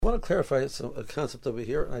want to clarify a concept over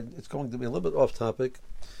here, and it's going to be a little bit off topic,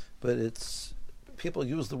 but it's people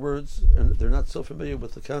use the words and they're not so familiar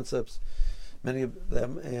with the concepts, many of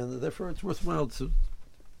them, and therefore it's worthwhile to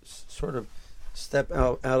sort of step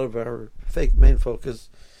out of our main focus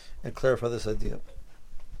and clarify this idea.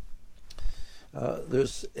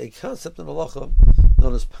 There's a concept in halacha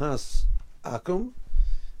known as pas akum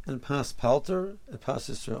and pas palter and pas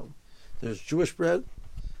Yisrael. There's Jewish bread,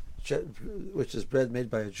 which is bread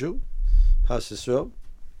made by a Jew, pas Yisrael.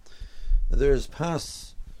 There's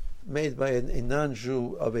pas made by a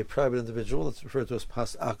non-Jew of a private individual. That's referred to as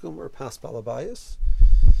pas akum or pas balabayas.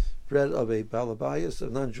 Bread of a balabayas, a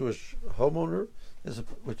non-Jewish homeowner,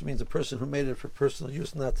 which means a person who made it for personal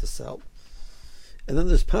use, not to sell. And then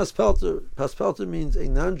there's pas palter. Pas palter means a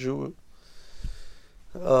non-Jew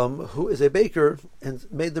who is a baker and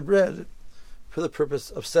made the bread for the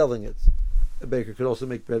purpose of selling it. A baker could also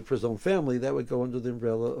make bread for his own family. That would go under the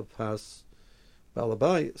umbrella of pas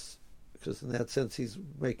balabayas, because in that sense he's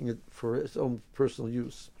making it for his own personal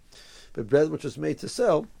use. But bread which is made to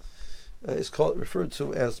sell is referred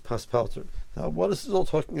to as pas palter. Now, what is this all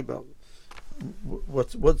talking about?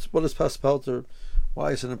 What is pas palter?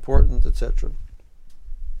 Why is it important, etc.?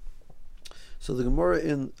 So the Gemara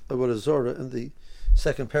in Avodah Zorah in the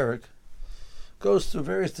second parak goes through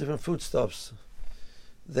various different foodstuffs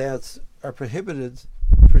that are prohibited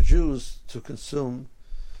for Jews to consume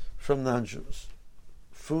from non-Jews.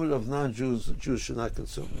 Food of non-Jews, Jews should not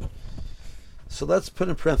consume. So let's put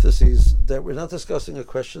in parentheses that we're not discussing a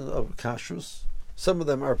question of kashrus. Some of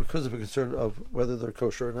them are because of a concern of whether they're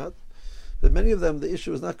kosher or not. But many of them, the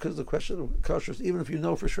issue is not because of the question of kashrus. Even if you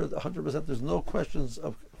know for sure that 100% there's no questions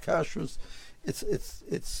of kashrus,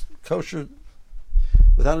 it's kosher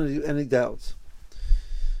without any doubts.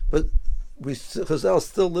 But Chazal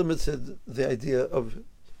still limited the idea of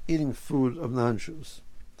eating food of non-Jews.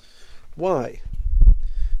 Why?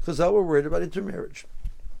 Chazal were worried about intermarriage.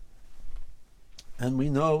 And we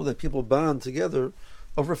know that people bond together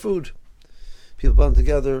over food. People bond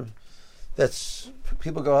together.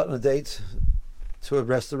 People go out on a date to a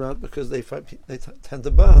restaurant because they tend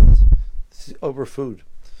to bond over food.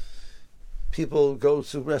 People go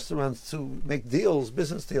to restaurants to make deals,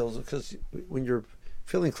 business deals, because when you're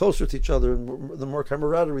feeling closer to each other and the more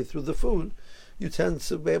camaraderie through the food, you tend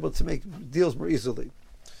to be able to make deals more easily.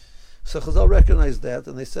 So Chazal recognized that,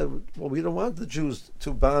 and they said, well, we don't want the Jews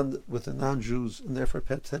to bond with the non-Jews and therefore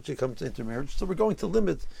potentially come to intermarriage, so we're going to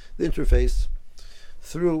limit the interface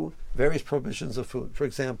through various prohibitions of food. For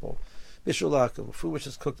example, bishul akum, food which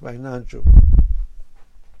is cooked by a non-Jew.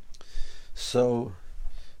 So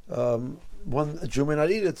a Jew may not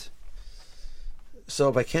eat it. So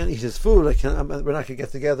if I can't eat his food, we're not going to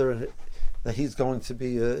get together and that he's going to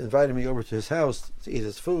be inviting me over to his house to eat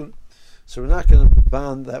his food. So we're not going to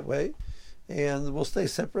bond that way, and we'll stay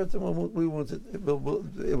separate, and it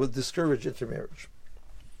will discourage intermarriage.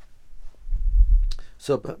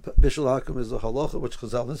 So bishul akum is a halacha which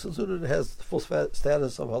Chazal instituted. It has the full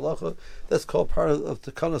status of halacha. That's called part of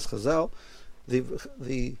Takanos Chazal.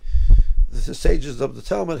 The sages of the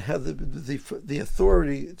Talmud have the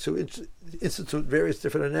authority to institute various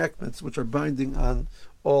different enactments which are binding on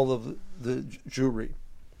all of the Jewry,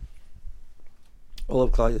 all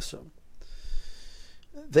of Klal Yisrael.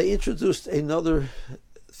 They introduced another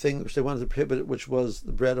thing which they wanted to prohibit, which was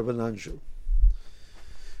the bread of a non-Jew.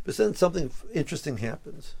 But then something interesting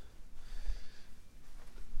happened.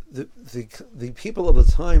 The people of the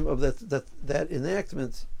time of that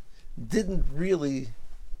enactment didn't really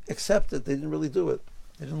accept it. They didn't really do it.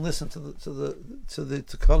 They didn't listen to the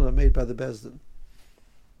takana made by the Bezdin.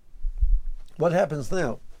 What happens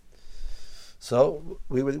now? So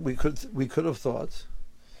we could have thought,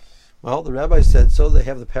 well, the rabbi said so. They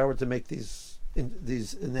have the power to make these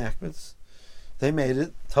enactments. They made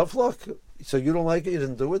it. Tough luck. So you don't like it. You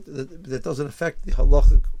didn't do it. That doesn't affect the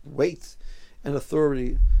halachic weight and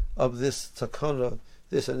authority of this takana,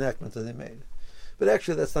 this enactment that they made. But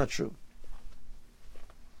actually, that's not true.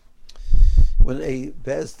 When a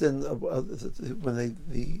Bezdin, when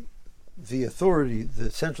the authority, the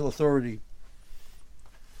central authority,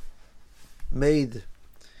 made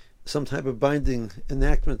some type of binding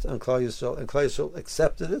enactment on Klal Yisrael, and Klal Yisrael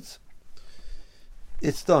accepted it,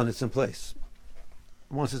 it's done. It's in place.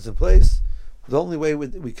 Once it's in place, the only way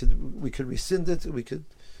we could rescind it, we could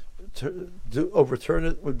overturn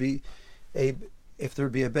it, would be if there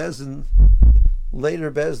would be a Bezdin,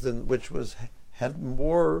 later Bezdin, which had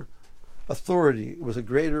more authority. It was a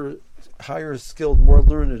greater, higher skilled, more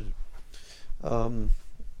learned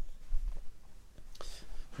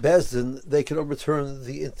Bezdin. They could overturn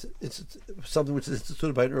something which is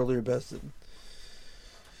instituted by an earlier Bezdin.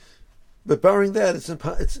 But barring that, it's in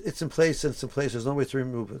place, and it's in place. There's no way to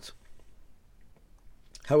remove it.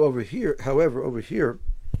 However, over here,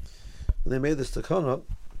 they made this takana,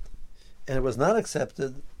 and it was not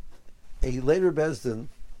accepted. A later bezdin,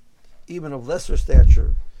 even of lesser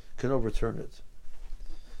stature, can overturn it.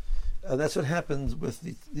 And that's what happens with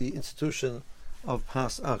the institution of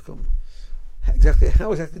Pas Akum.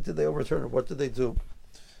 How exactly did they overturn it? What did they do?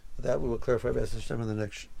 That we will clarify in the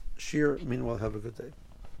next shir. Meanwhile, have a good day.